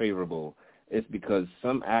favorable, it's because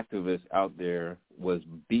some activist out there was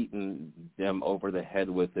beating them over the head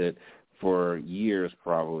with it for years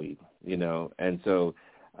probably, you know, and so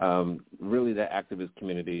really the activist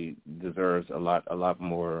community deserves a lot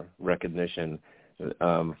more recognition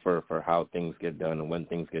for how things get done, and when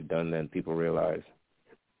things get done, then people realize.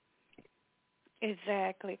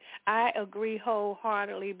 Exactly. I agree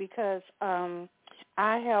wholeheartedly because I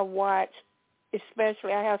have watched,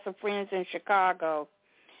 especially I have some friends in Chicago,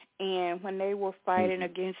 and when they were fighting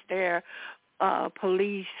against their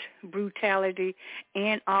police brutality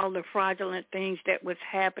and all the fraudulent things that was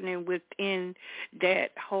happening within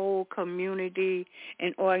that whole community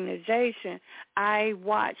and organization, I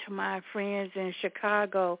watched my friends in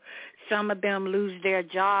Chicago, some of them lose their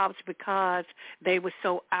jobs because they were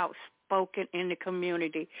so outspoken in the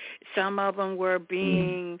community. Some of them were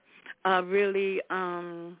being really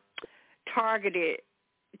targeted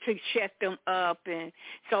to shut them up. And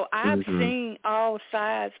so I've seen all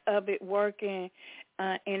sides of it working,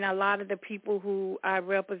 and a lot of the people who I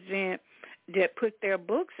represent that put their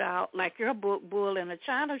books out, like your book, Bull in a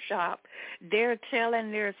China Shop, they're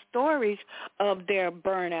telling their stories of their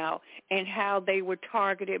burnout and how they were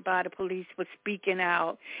targeted by the police for speaking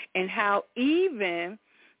out, and how even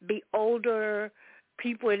the older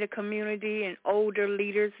people in the community and older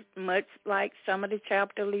leaders, much like some of the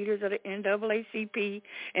chapter leaders of the NAACP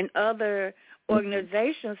and other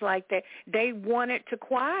organizations like that, they wanted to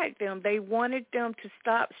quiet them. They wanted them to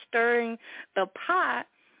stop stirring the pot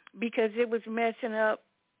because it was messing up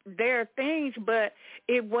their things, but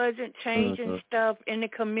it wasn't changing stuff in the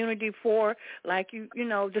community for, like, you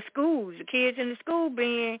know, the schools, the kids in the school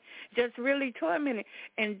being just really tormented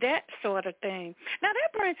and that sort of thing. Now,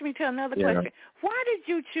 that brings me to another question. Why did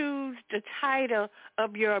you choose the title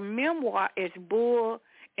of your memoir as Bull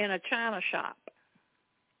in a China Shop?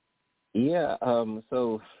 Yeah,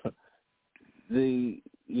 so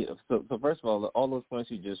first of all those points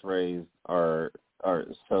you just raised are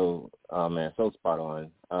so so spot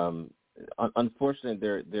on. Unfortunately,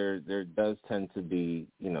 there does tend to be,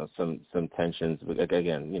 you know, some tensions,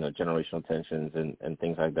 again, you know, generational tensions and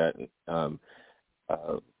things like that,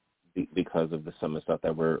 because of some of the stuff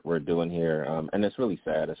that we're doing here, and it's really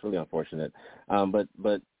sad. It's really unfortunate. But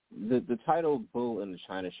the title "Bull in the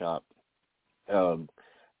China Shop," so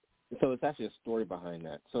it's actually a story behind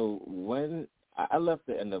that. So when I left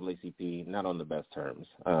the NAACP not on the best terms.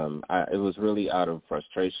 It was really out of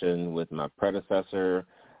frustration with my predecessor.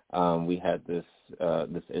 We had this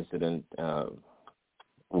incident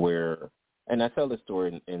where, and I tell this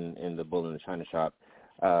story in the Bull in the China Shop,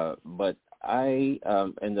 but I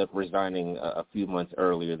ended up resigning a few months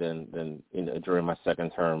earlier than during my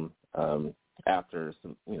second term after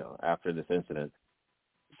this incident.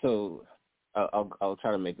 So I'll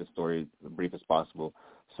try to make the story brief as possible.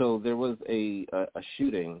 So there was a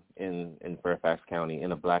shooting in Fairfax County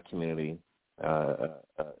in a black community a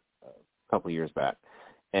couple of years back,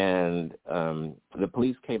 and the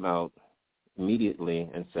police came out immediately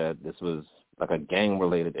and said this was like a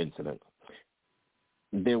gang-related incident.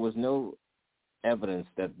 There was no evidence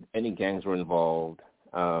that any gangs were involved.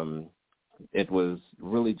 It was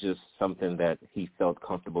really just something that he felt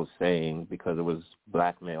comfortable saying because it was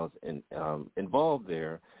black males involved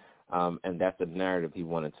there. And that's the narrative he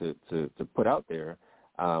wanted to put out there.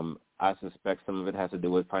 I suspect some of it has to do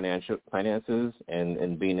with finances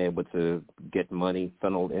and being able to get money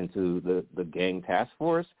funneled into the gang task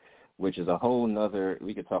force, which is a whole nother,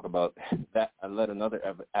 we could talk about that, another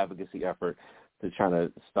advocacy effort to try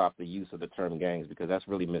to stop the use of the term gangs, because that's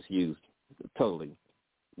really misused totally.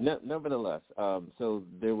 Nevertheless, so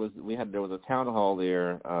there was a town hall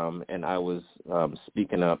there, and I was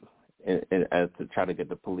speaking up as to try to get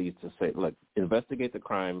the police to say, look, investigate the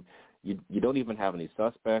crime. You don't even have any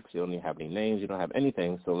suspects. You don't even have any names. You don't have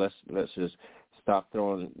anything. So let's just stop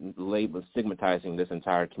throwing labels, stigmatizing this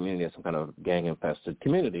entire community as some kind of gang-infested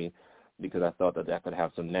community, because I thought that could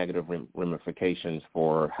have some negative ramifications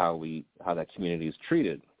for how that community is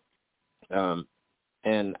treated.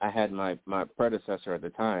 And I had my predecessor at the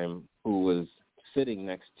time who was sitting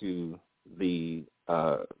next to the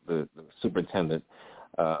superintendent,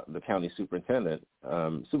 the county superintendent,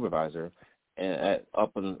 supervisor, and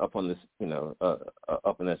up on this,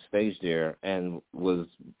 up on that stage there, and was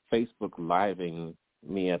Facebook Living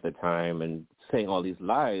me at the time and saying all these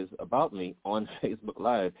lies about me on Facebook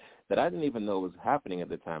Live that I didn't even know was happening at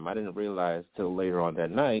the time. I didn't realize till later on that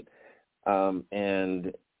night,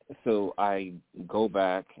 and so I go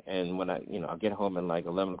back, and when I get home at like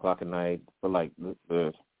 11 o'clock at night for like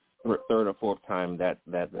the third or fourth time that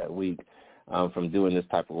week from doing this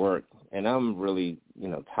type of work, and I'm really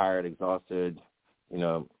tired, exhausted,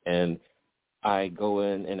 and I go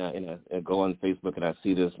in and I go on Facebook and I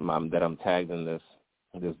see this mom that I'm tagged in this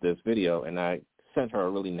video, and I sent her a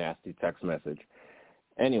really nasty text message.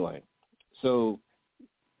 Anyway, so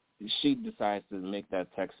she decides to make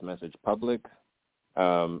that text message public.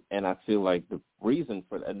 And I feel like the reason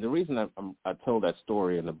I told that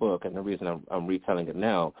story in the book, and the reason I'm retelling it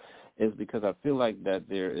now, is because I feel like that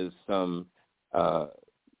there is some.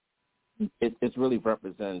 It really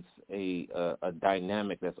represents a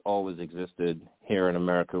dynamic that's always existed here in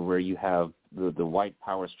America, where you have the white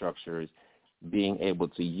power structures being able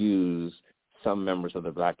to use some members of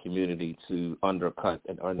the black community to undercut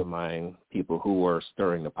and undermine people who are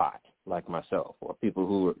stirring the pot, like myself, or people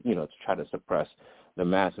who are, to try to suppress the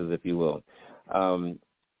masses, if you will.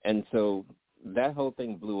 And so that whole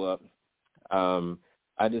thing blew up.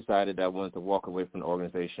 I decided I wanted to walk away from the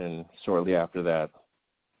organization shortly after that.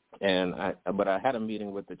 But I had a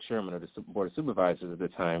meeting with the chairman of the board of supervisors at the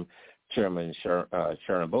time, Chairman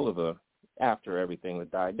Sharon Bolivar. After everything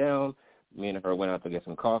had died down, me and her went out to get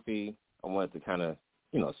some coffee. I wanted to kind of,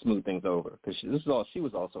 smooth things over, because she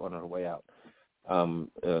was also on her way out.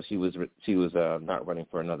 She was not running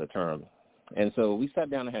for another term. And so we sat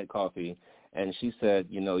down and had coffee, and she said,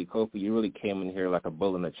 Kofi, you really came in here like a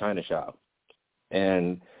bull in a china shop.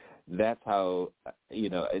 And that's how,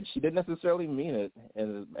 and she didn't necessarily mean it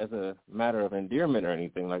as a matter of endearment or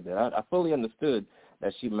anything like that. I fully understood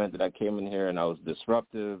that she meant that I came in here and I was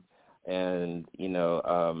disruptive, and,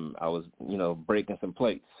 I was, breaking some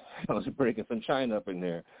plates. I was breaking some china up in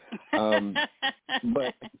there.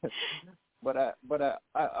 But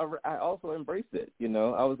I also embraced it.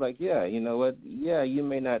 I was like, yeah, you know what? Yeah, you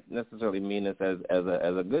may not necessarily mean this as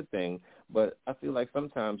a good thing, but I feel like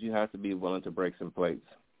sometimes you have to be willing to break some plates.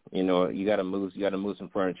 You got to move some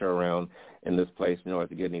furniture around in this place in order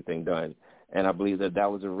to get anything done. And I believe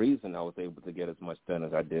that was the reason I was able to get as much done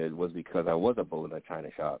as I did, was because I was a bull in a china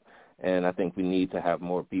shop. And I think we need to have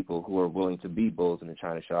more people who are willing to be bulls in the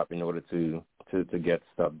china shop in order to get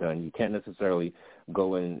stuff done. You can't necessarily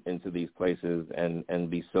go into these places and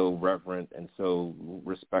be so reverent and so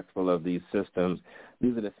respectful of these systems.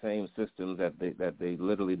 These are the same systems that they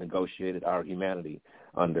literally negotiated our humanity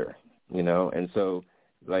under, And so,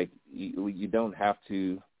 like, you don't have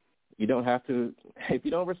to. If you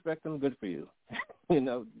don't respect them, good for you.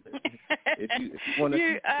 If you want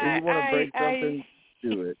to break something,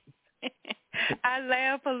 do it. I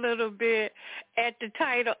laugh a little bit at the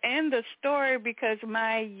title and the story, because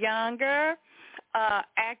my younger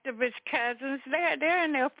activist cousins, they're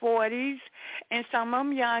in their 40s, and some of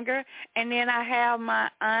them younger. And then I have my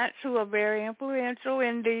aunts who are very influential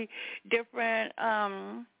in the different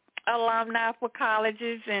alumni for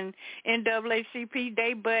colleges and NAACP.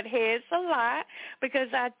 They butt heads a lot, because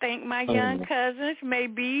I think my young cousins may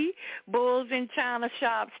be bulls in china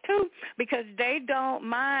shops too, because they don't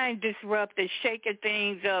mind disrupting, shaking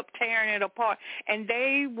things up, tearing it apart, and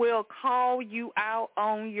they will call you out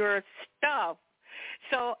on your stuff.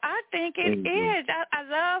 So I think it is. I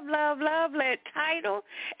love that title,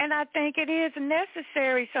 and I think it is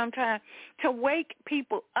necessary sometimes to wake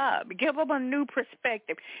people up, give them a new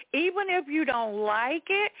perspective. Even if you don't like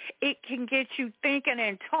it, it can get you thinking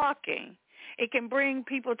and talking. It can bring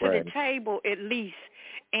people to the table at least.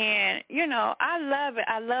 And, I love it.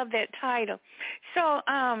 I love that title. So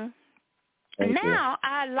now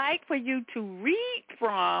I'd like for you to read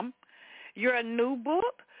from your new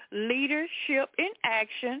book, Leadership in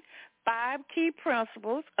Action, 5 Key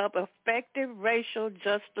Principles of Effective Racial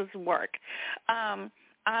Justice Work.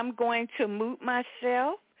 I'm going to mute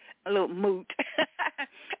myself, a little moot.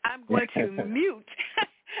 I'm going to mute.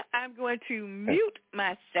 I'm going to mute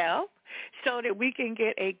myself so that we can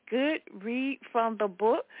get a good read from the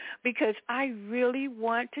book, because I really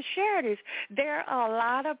want to share this. There are a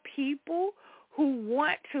lot of people who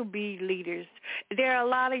want to be leaders. There are a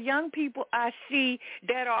lot of young people I see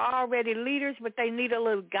that are already leaders, but they need a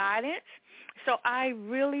little guidance. So I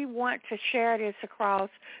really want to share this across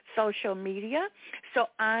social media. So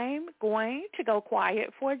I'm going to go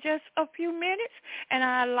quiet for just a few minutes, and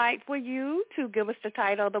I'd like for you to give us the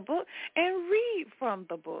title of the book and read from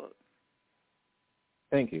the book.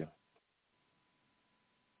 Thank you.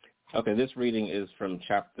 Okay, this reading is from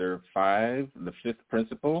Chapter 5, the fifth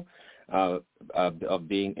principle of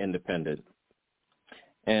being independent.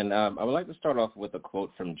 And I would like to start off with a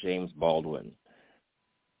quote from James Baldwin.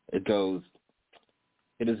 It goes,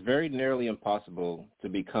 "It is very nearly impossible to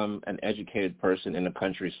become an educated person in a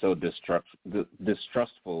country so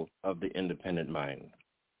distrustful of the independent mind."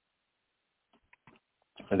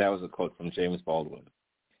 And that was a quote from James Baldwin.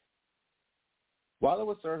 While I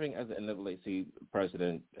was serving as the NAACP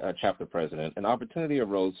president, chapter president, an opportunity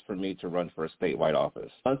arose for me to run for a statewide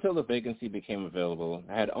office. Until the vacancy became available,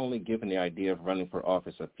 I had only given the idea of running for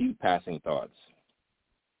office a few passing thoughts.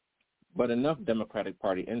 But enough Democratic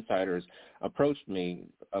Party insiders approached me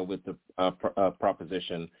with the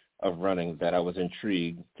proposition of running that I was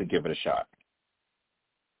intrigued to give it a shot.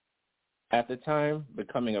 At the time,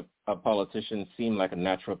 becoming a politician seemed like a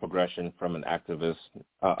natural progression from an activist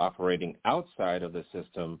operating outside of the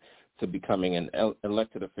system to becoming an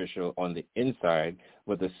elected official on the inside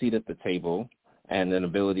with a seat at the table and an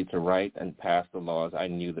ability to write and pass the laws I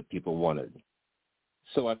knew the people wanted.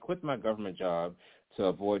 So I quit my government job to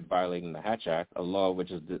avoid violating the Hatch Act, a law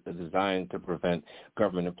which is designed to prevent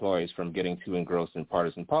government employees from getting too engrossed in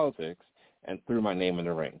partisan politics, and threw my name in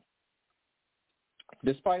the ring.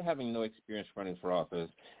 Despite having no experience running for office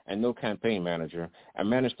and no campaign manager, I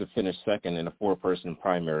managed to finish second in a four-person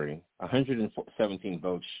primary, 117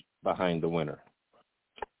 votes behind the winner.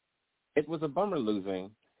 It was a bummer losing,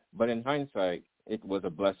 but in hindsight, it was a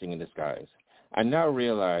blessing in disguise. I now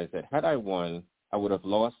realize that had I won, I would have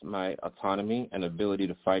lost my autonomy and ability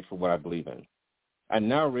to fight for what I believe in. I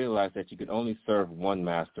now realize that you can only serve one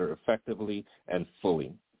master effectively and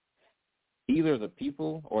fully, either the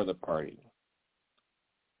people or the party.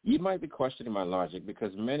 You might be questioning my logic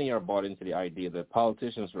because many are bought into the idea that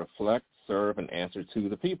politicians reflect, serve, and answer to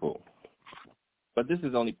the people. But this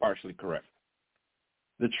is only partially correct.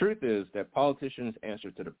 The truth is that politicians answer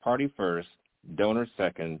to the party first, donors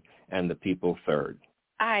second, and the people third.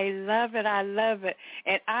 I love it. I love it.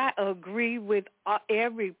 And I agree with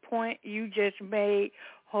every point you just made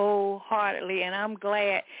wholeheartedly, and I'm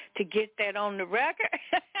glad to get that on the record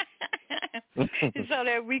so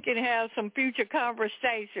that we can have some future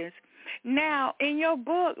conversations. Now, in your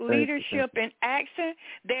book, Leadership in Action,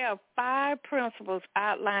 there are 5 principles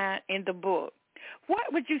outlined in the book.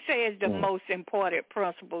 What would you say is the most important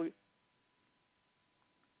principle?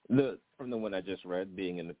 From the one I just read,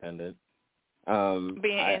 being independent. Being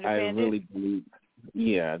independent? I really believe,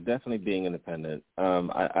 yeah, definitely being independent.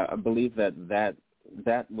 I believe that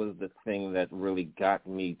was the thing that really got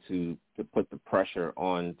me to put the pressure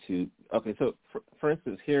on to, okay, so for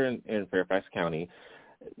instance, here in Fairfax County,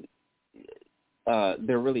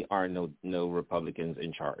 there really are no Republicans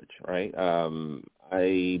in charge, right?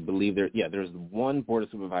 I believe there's one Board of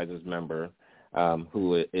Supervisors member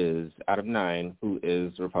who is, out of 9, who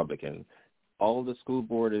is Republican. All of the school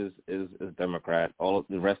board is Democrat. All of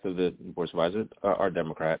the rest of the board supervisors are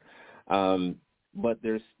Democrat. But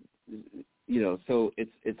there's, so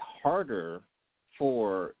it's harder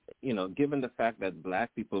for, given the fact that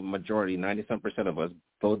black people, majority, 90-some% of us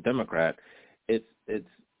vote Democrat,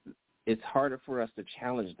 it's harder for us to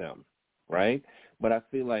challenge them, right? But I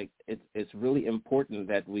feel like it's really important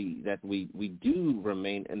that we do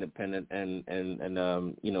remain independent and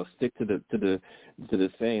stick to the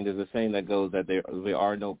saying. There's a saying that goes that there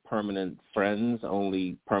are no permanent friends,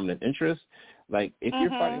 only permanent interests. Like if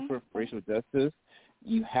you're fighting for racial justice,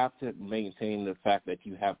 you have to maintain the fact that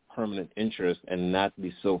you have permanent interest and not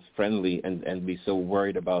be so friendly and be so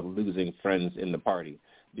worried about losing friends in the party,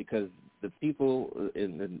 because the people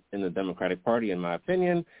in the Democratic Party, in my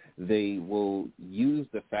opinion, they will use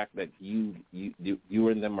the fact that you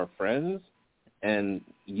and them are friends and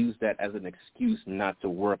use that as an excuse not to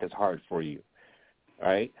work as hard for you,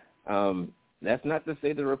 right? That's not to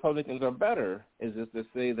say the Republicans are better. It's just to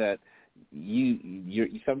say that you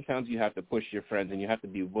sometimes you have to push your friends and you have to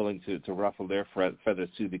be willing to ruffle their feathers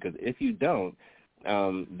too, because if you don't,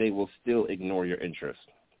 they will still ignore your interest.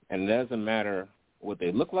 And it doesn't matter what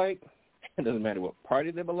they look like. It doesn't matter what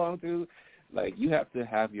party they belong to. Like, you have to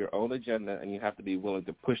have your own agenda, and you have to be willing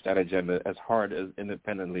to push that agenda as hard as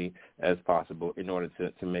independently as possible in order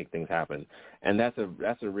to make things happen. And that's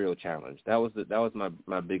a real challenge. That was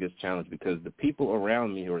my biggest challenge, because the people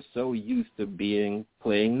around me who are so used to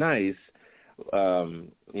playing nice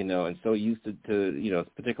and so used to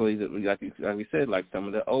particularly like we said, like some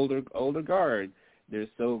of the older guard, they're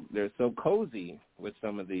so cozy with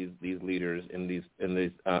some of these leaders in this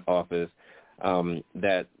office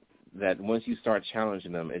that once you start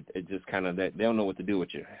challenging them, it just kind of, they don't know what to do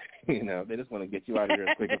with you. They just want to get you out of here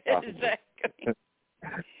as quick as possible. Exactly.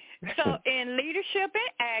 So in Leadership in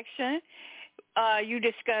Action, you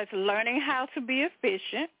discuss learning how to be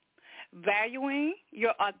efficient, valuing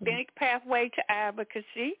your authentic pathway to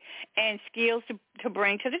advocacy and skills to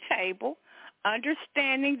bring to the table,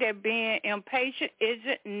 understanding that being impatient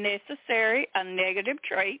isn't necessarily a negative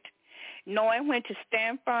trait, knowing when to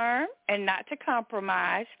stand firm and not to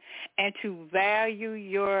compromise, and to value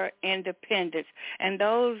your independence. And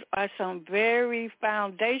those are some very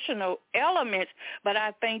foundational elements, but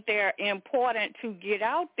I think they're important to get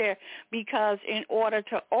out there, because in order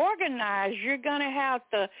to organize, you're going to have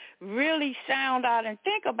to really sound out and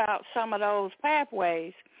think about some of those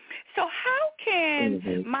pathways. So how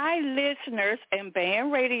can my listeners in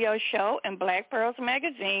Band Radio Show and Black Pearls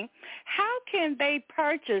Magazine, how can they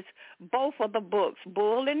purchase both of the books,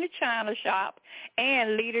 Bull in the China Shop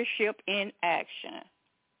and Leadership in Action?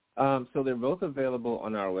 So they're both available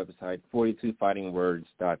on our website,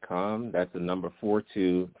 42fightingwords.com. That's the number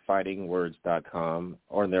 42fightingwords.com,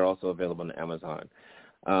 or they're also available on Amazon.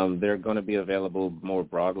 They're going to be available more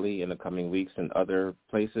broadly in the coming weeks in other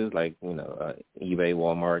places like, eBay,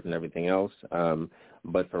 Walmart, and everything else.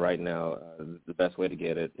 But for right now, the best way to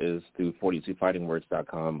get it is through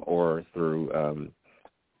 42fightingwords.com or through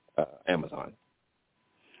Amazon.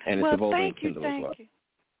 And it's available in Kindle as well.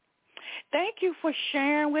 Thank you for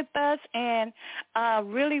sharing with us and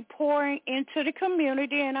really pouring into the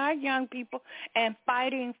community and our young people and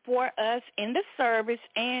fighting for us in the service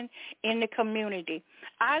and in the community.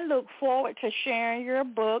 I look forward to sharing your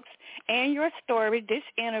books and your story, this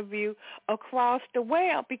interview, across the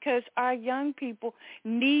web, because our young people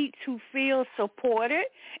need to feel supported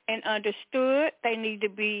and understood. They need to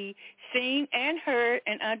be seen and heard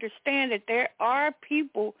and understand that there are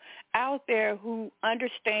people out there who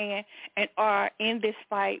understand and are in this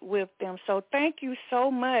fight with them. So thank you so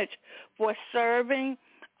much for serving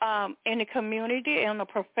in the community on a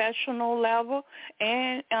professional level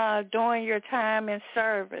and during your time in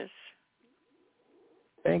service.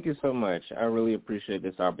 Thank you so much. I really appreciate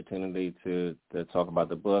this opportunity to talk about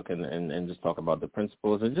the book and just talk about the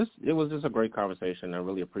principles. And it was just a great conversation. I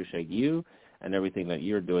really appreciate you and everything that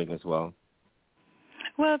you're doing as well.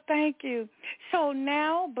 Well, thank you. So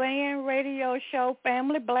now, Band Radio Show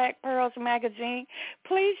family, Black Pearls Magazine,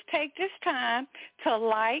 please take this time to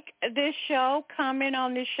like this show, comment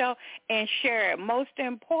on this show, and share it. Most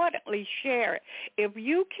importantly, share it. If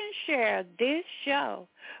you can share this show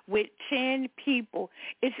with 10 people,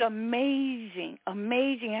 it's amazing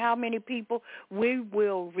how many people we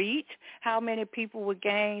will reach, how many people will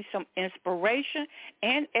gain some inspiration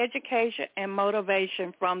and education and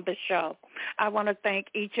motivation from the show. I want to thank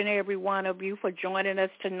each and every one of you for joining us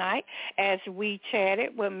tonight as we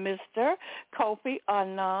chatted with Mr. Kofi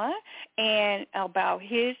Annan and about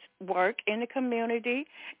his work in the community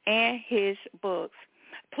and his books.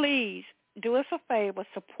 Please do us a favor,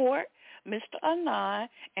 support Mr. Annan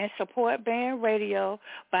and support Band Radio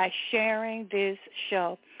by sharing this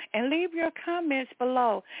show. And leave your comments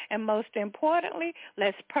below. And most importantly,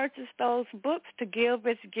 let's purchase those books to give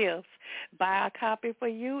as gifts. Buy a copy for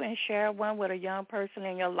you and share one with a young person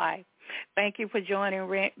in your life. Thank you for joining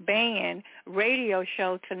Band Radio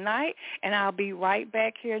Show tonight, and I'll be right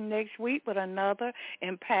back here next week with another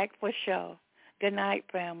impactful show. Good night,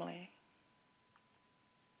 family.